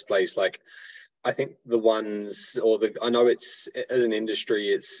the first place. Like, I think I know it's, as an industry,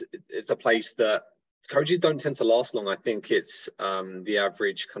 it's a place that coaches don't tend to last long. I think it's the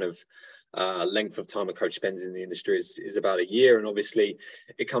average kind of length of time a coach spends in the industry is about a year. And obviously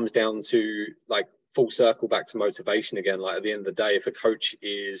it comes down to, like, full circle back to motivation again. Like, at the end of the day, if a coach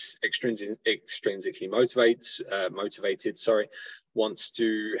is extrinsically motivated, wants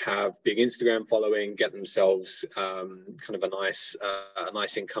to have big Instagram following, get themselves kind of a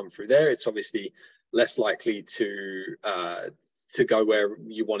nice income through there, it's obviously less likely to go where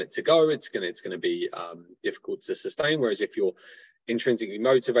you want it to go. It's gonna be difficult to sustain. Whereas if you're intrinsically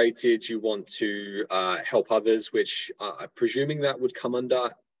motivated, you want to help others, which I'm presuming that would come under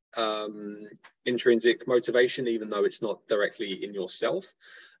intrinsic motivation, even though it's not directly in yourself.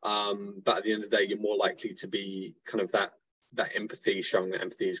 But at the end of the day, you're more likely to be kind of that empathy, showing that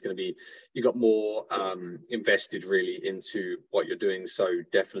empathy is going to be, you got more invested really into what you're doing. So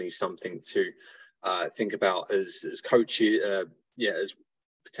definitely something to think about as coaches, as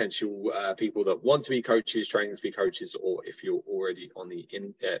potential people that want to be coaches, training to be coaches, or if you're already on the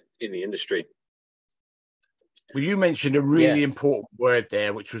in the industry. Well, you mentioned a really important word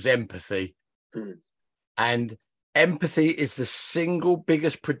there, which was empathy. And empathy is the single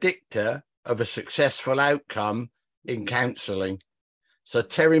biggest predictor of a successful outcome in counselling. So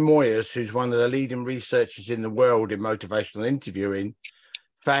Terry Moyers, who's one of the leading researchers in the world in motivational interviewing,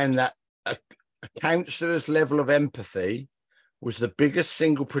 found that a counsellor's level of empathy was the biggest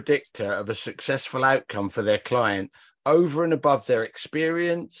single predictor of a successful outcome for their client, over and above their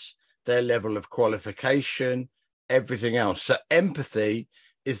experience, their level of qualification, everything else. So empathy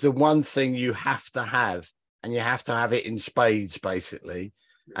is the one thing you have to have, and you have to have it in spades, basically.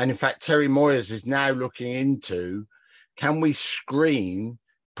 And in fact, Terry Moyers is now looking into, can we screen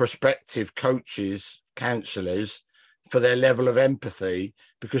prospective coaches, counsellors, for their level of empathy?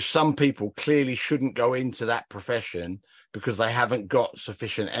 Because some people clearly shouldn't go into that profession because they haven't got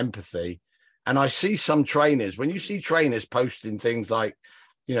sufficient empathy. And I see some trainers, when you see trainers posting things like,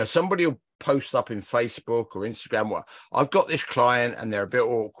 you know, somebody will post up in Facebook or Instagram, well, I've got this client and they're a bit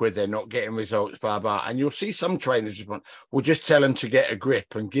awkward, they're not getting results, blah, blah. And you'll see some trainers just want, well, just tell them to get a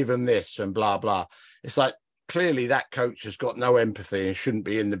grip and give them this and blah, blah. It's like, clearly that coach has got no empathy and shouldn't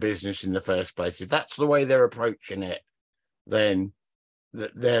be in the business in the first place. If that's the way they're approaching it, then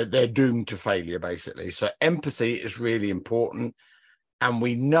they're doomed to failure, basically. So empathy is really important. And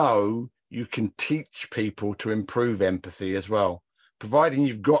we know you can teach people to improve empathy as well. Providing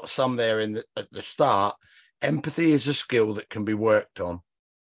you've got some there at the start, empathy is a skill that can be worked on.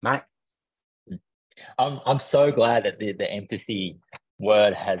 Matt? I'm so glad that the empathy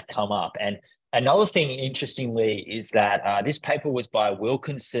word has come up. And another thing, interestingly, is that this paper was by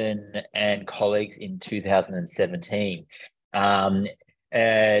Wilkinson and colleagues in 2017.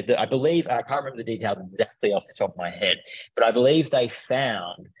 I believe, I can't remember the details exactly off the top of my head, but I believe they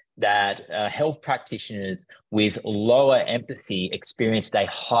found that health practitioners with lower empathy experienced a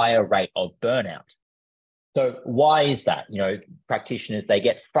higher rate of burnout. So why is that? You know, practitioners, they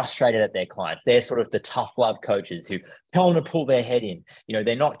get frustrated at their clients. They're sort of the tough love coaches who tell them to pull their head in. You know,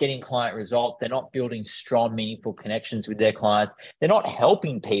 they're not getting client results. They're not building strong, meaningful connections with their clients. They're not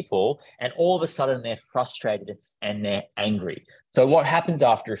helping people. And all of a sudden they're frustrated and they're angry. So what happens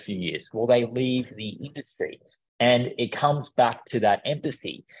after a few years? Well, they leave the industry, and it comes back to that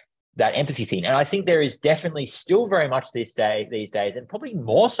empathy thing. And I think there is definitely still very much these days, and probably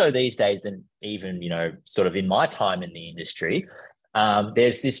more so these days than even, you know, sort of in my time in the industry,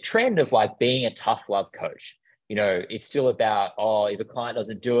 there's this trend of like being a tough love coach. You know, it's still about, oh, if a client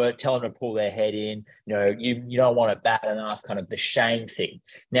doesn't do it, tell them to pull their head in. You know, you don't want it bad enough, kind of the shame thing.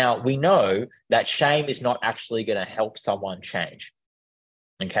 Now, we know that shame is not actually going to help someone change.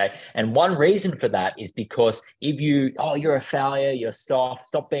 Okay. And one reason for that is because if you're a failure, you're stop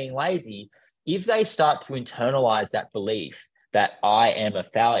being lazy. If they start to internalize that belief that I am a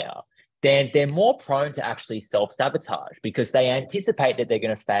failure, then they're more prone to actually self-sabotage because they anticipate that they're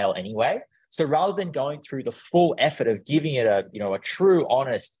going to fail anyway. So rather than going through the full effort of giving it a true,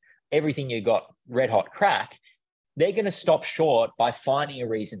 honest, everything you got red hot crack, they're going to stop short by finding a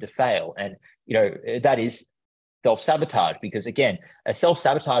reason to fail. And, you know, that is self-sabotage, because again, a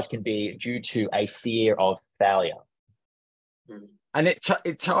self-sabotage can be due to a fear of failure. And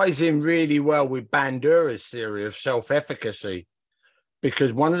it ties in really well with Bandura's theory of self-efficacy,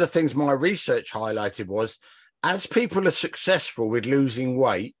 because one of the things my research highlighted was, as people are successful with losing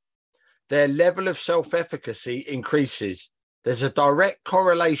weight, their level of self-efficacy increases. There's a direct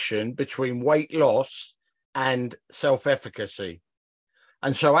correlation between weight loss and self-efficacy.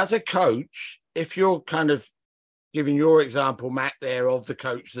 And so as a coach, if you're kind of giving your example, Matt, there of the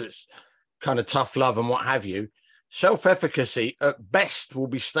coach that's kind of tough love and what have you, self-efficacy at best will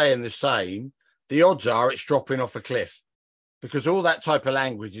be staying the same. The odds are it's dropping off a cliff, because all that type of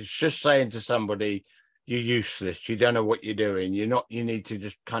language is just saying to somebody, you're useless, you don't know what you're doing, you need to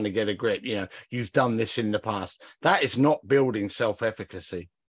just kind of get a grip, you know, you've done this in the past. That is not building self-efficacy.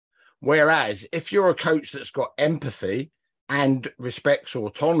 Whereas if you're a coach that's got empathy and respects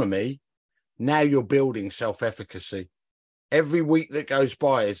autonomy, now you're building self-efficacy. Every week that goes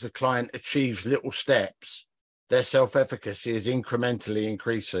by, as the client achieves little steps, their self-efficacy is incrementally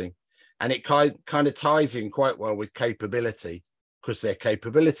increasing. And it kind of ties in quite well with capability, because their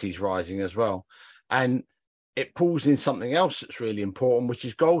capability is rising as well. And it pulls in something else that's really important, which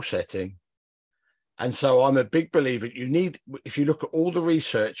is goal setting. And so I'm a big believer if you look at all the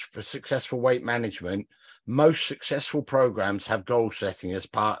research for successful weight management, most successful programs have goal setting as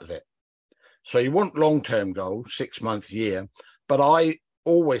part of it. So you want long-term goals, 6 months, year, but I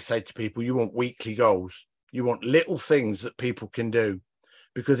always say to people, you want weekly goals. You want little things that people can do,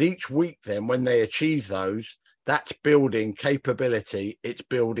 because each week then when they achieve those, that's building capability, it's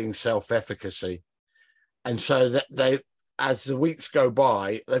building self-efficacy. And so that as the weeks go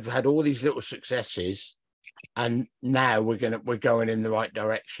by, they've had all these little successes, and now we're going in the right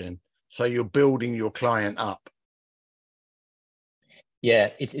direction. So you're building your client up.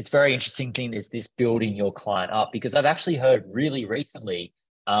 Yeah, it's very interesting thing is this building your client up, because I've actually heard really recently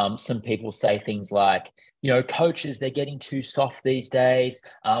some people say things like, coaches, they're getting too soft these days.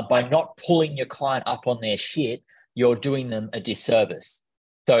 By not pulling your client up on their shit, you're doing them a disservice.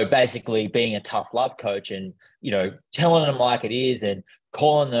 So basically being a tough love coach and, telling them like it is and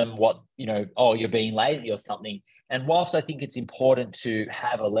calling them what, oh, you're being lazy or something. And whilst I think it's important to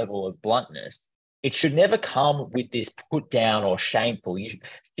have a level of bluntness, it should never come with this put down or shameful.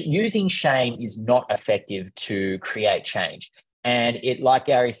 Using shame is not effective to create change. And it, like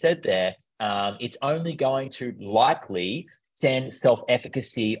Gary said there, it's only going to likely send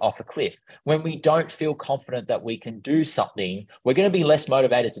self-efficacy off a cliff. When we don't feel confident that we can do something, we're going to be less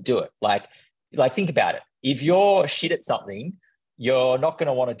motivated to do it. Like think about it. If you're shit at something, you're not going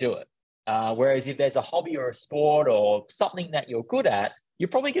to want to do it. Whereas if there's a hobby or a sport or something that you're good at, you're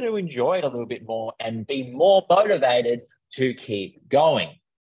probably going to enjoy it a little bit more and be more motivated to keep going.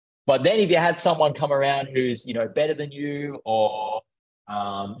 But then if you have someone come around who's, better than you, or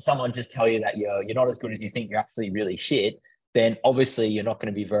someone just tell you that you're not as good as you think, you're actually really shit, then obviously you're not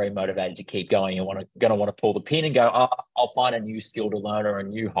going to be very motivated to keep going. You're going to want to pull the pin and go, oh, I'll find a new skill to learn or a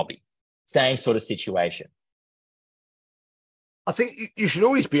new hobby. Same sort of situation. I think you should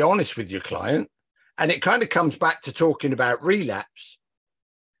always be honest with your client. And it kind of comes back to talking about relapse.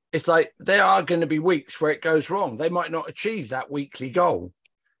 It's like there are going to be weeks where it goes wrong. They might not achieve that weekly goal.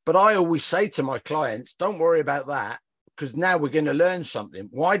 But I always say to my clients, don't worry about that, because now we're going to learn something.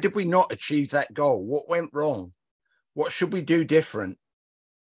 Why did we not achieve that goal? What went wrong? What should we do different?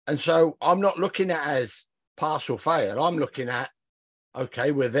 And so I'm not looking at it as pass or fail. I'm looking at,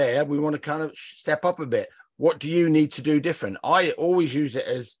 okay, we're there. We want to kind of step up a bit. What do you need to do different? I always use it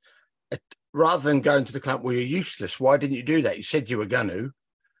as, rather than going to the client, well, you're useless. Why didn't you do that? You said you were going to.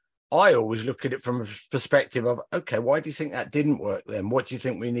 I always look at it from a perspective of, okay, why do you think that didn't work then? What do you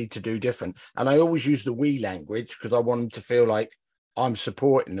think we need to do different? And I always use the we language because I want them to feel like I'm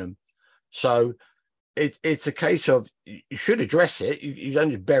supporting them. So it's a case of, you should address it. You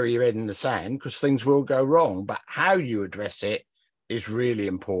don't just bury your head in the sand, because things will go wrong. But how you address it is really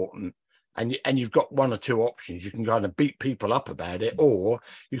important. And you've got one or two options. You can kind of beat people up about it, or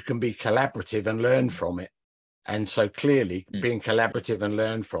you can be collaborative and learn from it. And so clearly being collaborative and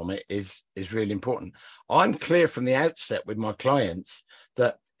learn from it is really important. I'm clear from the outset with my clients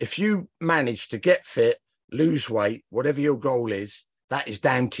that if you manage to get fit, lose weight, whatever your goal is, that is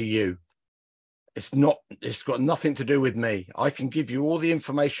down to you. It's got nothing to do with me. I can give you all the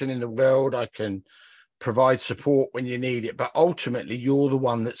information in the world. I can provide support when you need it, but ultimately you're the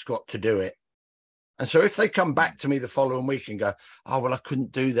one that's got to do it. And so if they come back to me the following week and go, oh, well, I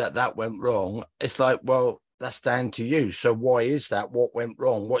couldn't do that. That went wrong. It's like, well, that's down to you. So why is that? What went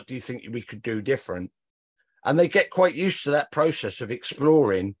wrong? What do you think we could do different? And they get quite used to that process of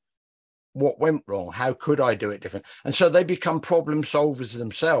exploring what went wrong. How could I do it different? And so they become problem solvers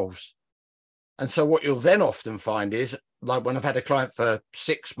themselves. And so what you'll then often find is, like when I've had a client for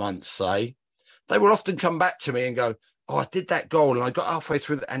 6 months, say, they will often come back to me and go, oh, I did that goal and I got halfway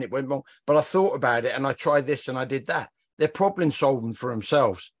through it and it went wrong, but I thought about it and I tried this and I did that. They're problem solving for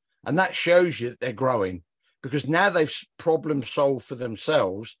themselves. And that shows you that they're growing, because now they've problem solved for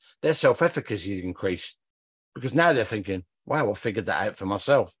themselves. Their self-efficacy is increased, because now they're thinking, wow, I figured that out for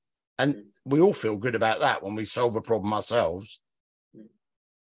myself. And we all feel good about that when we solve a problem ourselves.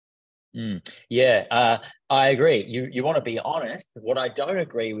 Yeah, I agree. You want to be honest. What I don't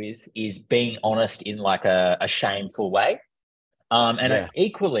agree with is being honest in like a shameful way.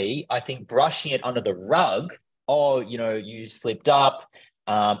 Equally, I think brushing it under the rug. Oh, you slipped up.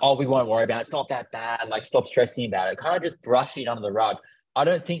 Oh, we won't worry about it. It's not that bad. Like, stop stressing about it. Kind of just brushing it under the rug. I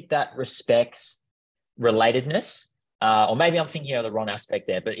don't think that respects relatedness. Or maybe I'm thinking of the wrong aspect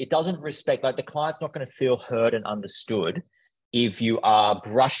there, but it doesn't respect, like, the client's not going to feel heard and understood if you are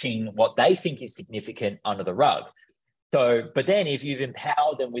brushing what they think is significant under the rug. So, but then if you've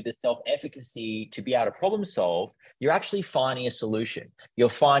empowered them with the self-efficacy to be able to problem solve, you're actually finding a solution. You're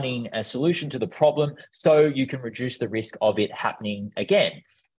finding a solution to the problem so you can reduce the risk of it happening again.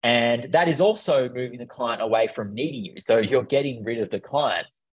 And that is also moving the client away from needing you. So you're getting rid of the client,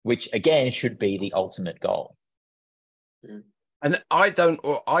 which again should be the ultimate goal. And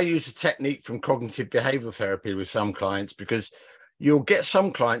I use a technique from cognitive behavioral therapy with some clients, because you'll get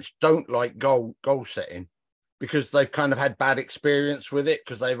some clients don't like goal setting because they've kind of had bad experience with it,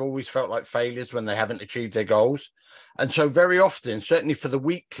 because they've always felt like failures when they haven't achieved their goals. And so very often, certainly for the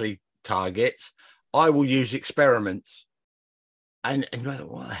weekly targets, I will use experiments. And you're like,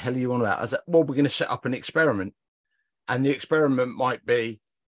 what the hell are you on about? I was like, well, we're going to set up an experiment. And the experiment might be,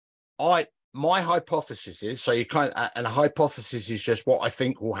 my hypothesis is, so you and a hypothesis is just what I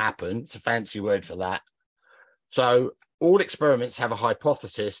think will happen. It's a fancy word for that. So all experiments have a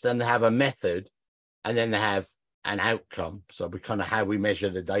hypothesis, then they have a method, and then they have an outcome. So we kind of how we measure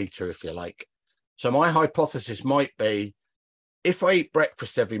the data, if you like. So my hypothesis might be, if I eat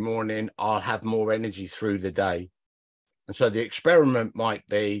breakfast every morning, I'll have more energy through the day. And so the experiment might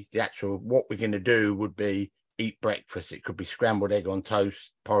be, the actual, what we're going to do would be eat breakfast. It could be scrambled egg on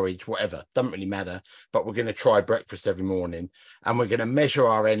toast, porridge, whatever. Doesn't really matter. But we're going to try breakfast every morning. And we're going to measure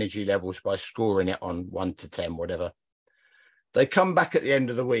our energy levels by scoring it on 1 to 10, whatever. They come back at the end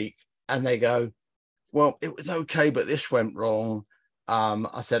of the week and they go, well, it was okay, but this went wrong.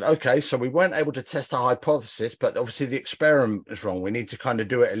 I said, okay, so we weren't able to test our hypothesis, but obviously the experiment was wrong. We need to kind of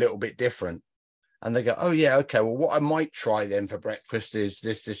do it a little bit different. And they go, oh, yeah, okay, well, what I might try then for breakfast is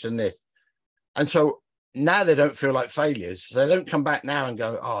this, this, and this. And so now they don't feel like failures. So they don't come back now and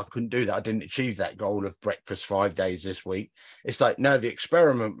go, oh, I couldn't do that. I didn't achieve that goal of breakfast 5 days this week. It's like, no, the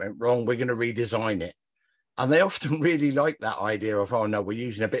experiment went wrong. We're going to redesign it. And they often really like that idea of, oh, no, we're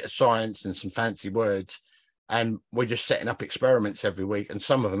using a bit of science and some fancy words, and we're just setting up experiments every week. And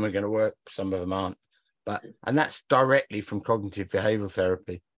some of them are going to work, some of them aren't. And that's directly from cognitive behavioral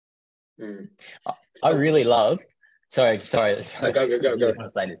therapy. I really love, sorry. Go.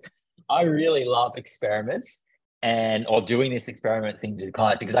 I really love experiments or doing this experiment thing to the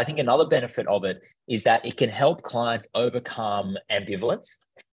client, because I think another benefit of it is that it can help clients overcome ambivalence.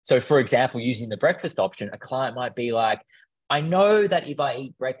 So for example, using the breakfast option, a client might be like, I know that if I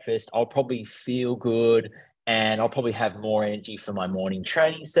eat breakfast, I'll probably feel good and I'll probably have more energy for my morning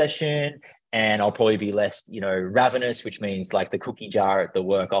training session, and I'll probably be less, ravenous, which means like the cookie jar at the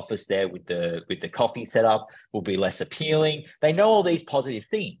work office there with the coffee setup will be less appealing. They know all these positive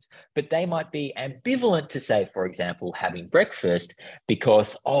things, but they might be ambivalent to, say, for example, having breakfast,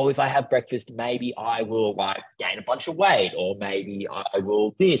 because, oh, if I have breakfast, maybe I will like gain a bunch of weight, or maybe I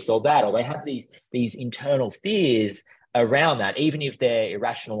will this or that, or they have these internal fears around that, even if they're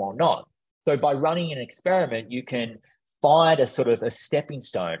irrational or not. So by running an experiment, you can find a sort of a stepping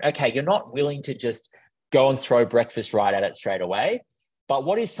stone. Okay, you're not willing to just go and throw breakfast right at it straight away, but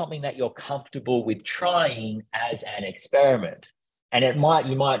what is something that you're comfortable with trying as an experiment? And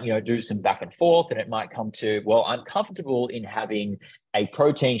you might do some back and forth, and it might come to, well, I'm comfortable in having a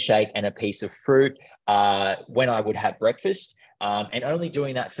protein shake and a piece of fruit when I would have breakfast, and only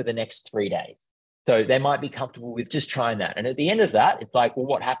doing that for the next 3 days. So they might be comfortable with just trying that. And at the end of that, it's like, well,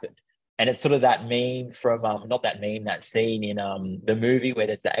 what happened? And it's sort of that meme from, that scene in the movie where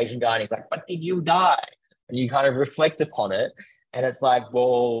there's the Asian guy and he's like, but did you die? And you kind of reflect upon it. And it's like,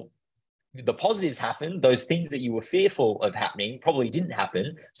 well, the positives happened. Those things that you were fearful of happening probably didn't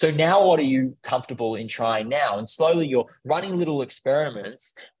happen. So now what are you comfortable in trying now? And slowly you're running little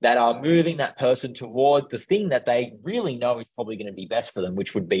experiments that are moving that person towards the thing that they really know is probably going to be best for them,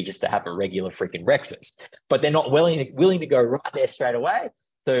 which would be just to have a regular freaking breakfast. But they're not willing to go right there straight away.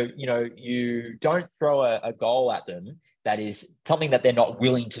 So, you don't throw a goal at them that is something that they're not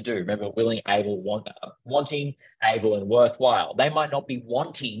willing to do. Remember, willing, able, wanting, able, and worthwhile. They might not be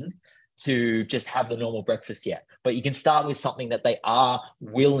wanting to just have the normal breakfast yet, but you can start with something that they are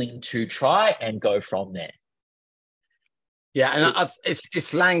willing to try and go from there. Yeah, and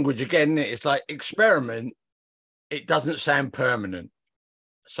it's language again. It's like experiment. It doesn't sound permanent.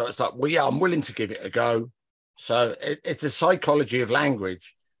 So it's like, well, yeah, I'm willing to give it a go. So it's a psychology of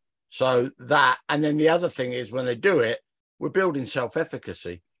language. So that, and then the other thing is when they do it, we're building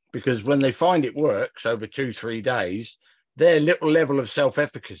self-efficacy, because when they find it works over 2-3 days, their little level of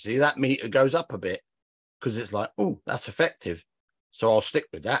self-efficacy, that meter goes up a bit, because it's like, oh, that's effective. So I'll stick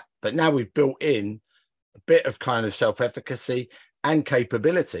with that. But now we've built in a bit of kind of self-efficacy and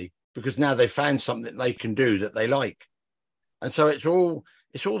capability, because now they found something they can do that they like. And so it's all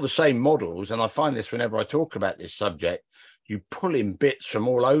the same models. And I find this whenever I talk about this subject, you pull in bits from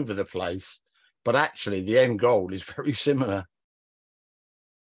all over the place but actually the end goal is very similar.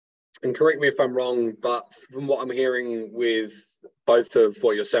 And correct me if I'm wrong, but from what I'm hearing with both of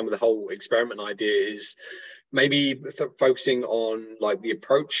what you're saying with the whole experiment idea is maybe focusing on like the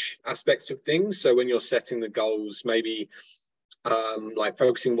approach aspect of things. So when you're setting the goals, maybe like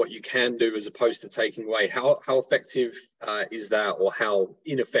focusing what you can do as opposed to taking away. How effective is that, or how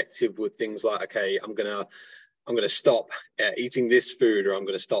ineffective would things like, okay, I'm gonna stop eating this food, or I'm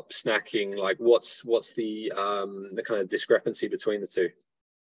gonna stop snacking? Like, what's the kind of discrepancy between the two?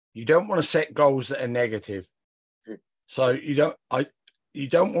 You don't want to set goals that are negative. So you don't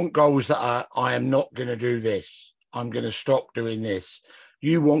want goals that are, I am not going to do this, I'm going to stop doing this.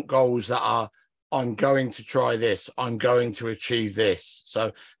 You want goals that are, I'm going to try this, I'm going to achieve this.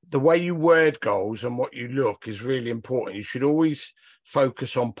 So the way you word goals and what you look is really important. You should always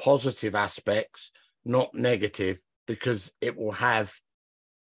focus on positive aspects, not negative, because it will have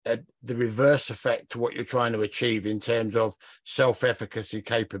the reverse effect to what you're trying to achieve in terms of self-efficacy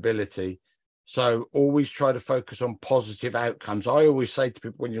capability. So always try to focus on positive outcomes. I always say to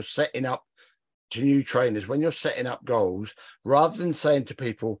people, when you're setting up, to new trainers, when you're setting up goals, rather than saying to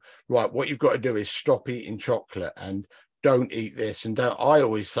people, right, what you've got to do is stop eating chocolate and don't eat this and don't, I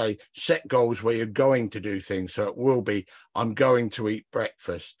always say set goals where you're going to do things. So it will be, I'm going to eat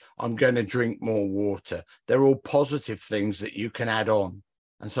breakfast, I'm going to drink more water. They're all positive things that you can add on.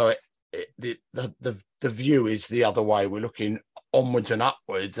 And so the view is the other way. We're looking onwards and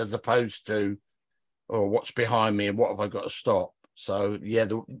upwards as opposed to, oh, what's behind me and what have I got to stop? So, yeah,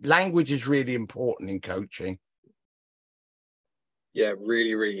 the language is really important in coaching. Yeah,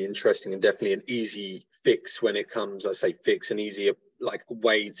 really, really interesting, and definitely an easy fix when it comes, I say fix, an easier like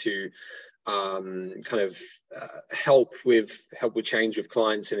way to kind of help with change with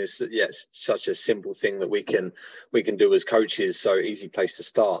clients. And it's, yeah, it's such a simple thing that we can do as coaches. So easy place to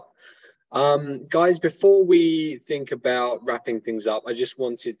start. Guys, before we think about wrapping things up, I just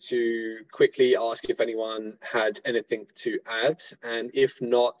wanted to quickly ask if anyone had anything to add. And if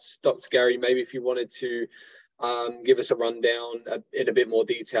not, Dr. Gary, maybe if you wanted to give us a rundown in a bit more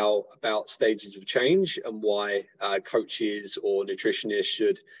detail about stages of change and why coaches or nutritionists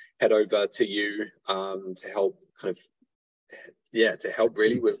should head over to you to help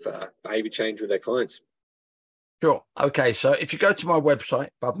really with behavior change with their clients. Sure. Okay. So if you go to my website,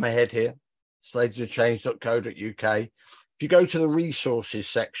 above my head here, stagesofchange.co.uk, if you go to the resources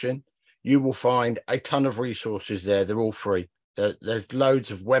section, you will find a ton of resources there. They're all free. There's loads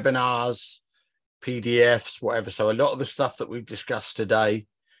of webinars, PDFs, whatever. So a lot of the stuff that we've discussed today,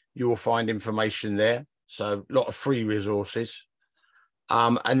 you will find information there. So a lot of free resources.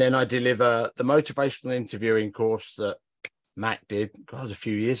 And then I deliver the motivational interviewing course that Mac did. God, it was a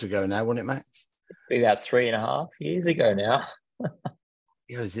few years ago now, wasn't it, Mac? About 3.5 years ago now.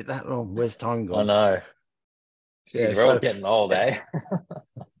 Yeah, is it that long? Where's time gone? I know. Jeez, we're all getting old, eh?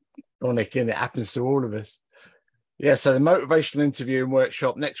 Chronic, and it happens to all of us. Yeah, so the motivational interviewing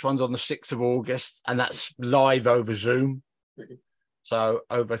workshop, next one's on the 6th of August, and that's live over Zoom. So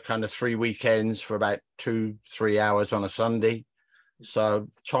over kind of 3 weekends for about 2-3 hours on a Sunday. So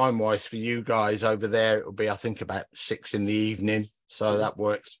time-wise for you guys over there, it'll be, I think, about 6 in the evening. So that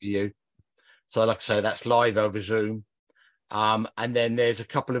works for you. So like I say, that's live over Zoom. And then there's a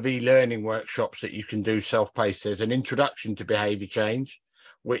couple of e-learning workshops that you can do self-paced. There's an introduction to behavior change,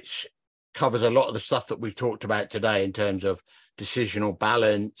 which covers a lot of the stuff that we've talked about today in terms of decisional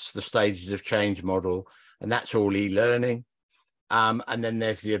balance, the stages of change model, and that's all e-learning. And then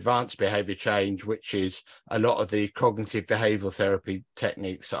there's the advanced behavior change, which is a lot of the cognitive behavioral therapy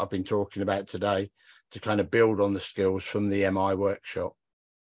techniques that I've been talking about today to kind of build on the skills from the MI workshop.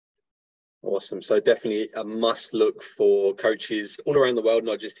 Awesome. So definitely a must look for coaches all around the world,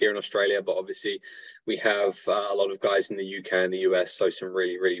 not just here in Australia, but obviously we have a lot of guys in the UK and the US. So some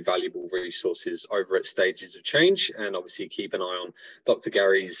really, really valuable resources over at Stages of Change. And obviously keep an eye on Dr.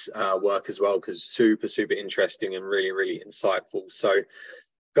 Gary's work as well, because super, super interesting and really, really insightful. So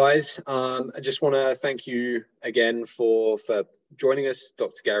guys, I just want to thank you again for joining us.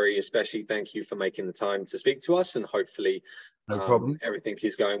 Dr. Gary, especially thank you for making the time to speak to us, and hopefully no problem. Everything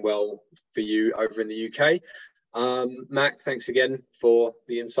is going well for you over in the UK. Mac, thanks again for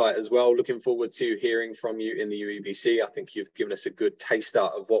the insight as well. Looking forward to hearing from you in the UEBC. I think you've given us a good taster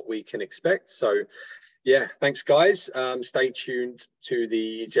of what we can expect. So yeah, thanks guys. Stay tuned to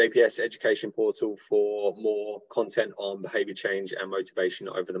the JPS education portal for more content on behavior change and motivation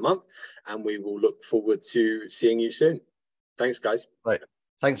over the month. And we will look forward to seeing you soon. Thanks guys. Right.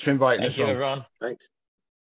 Thanks for inviting us on. Thank you, everyone. Thanks.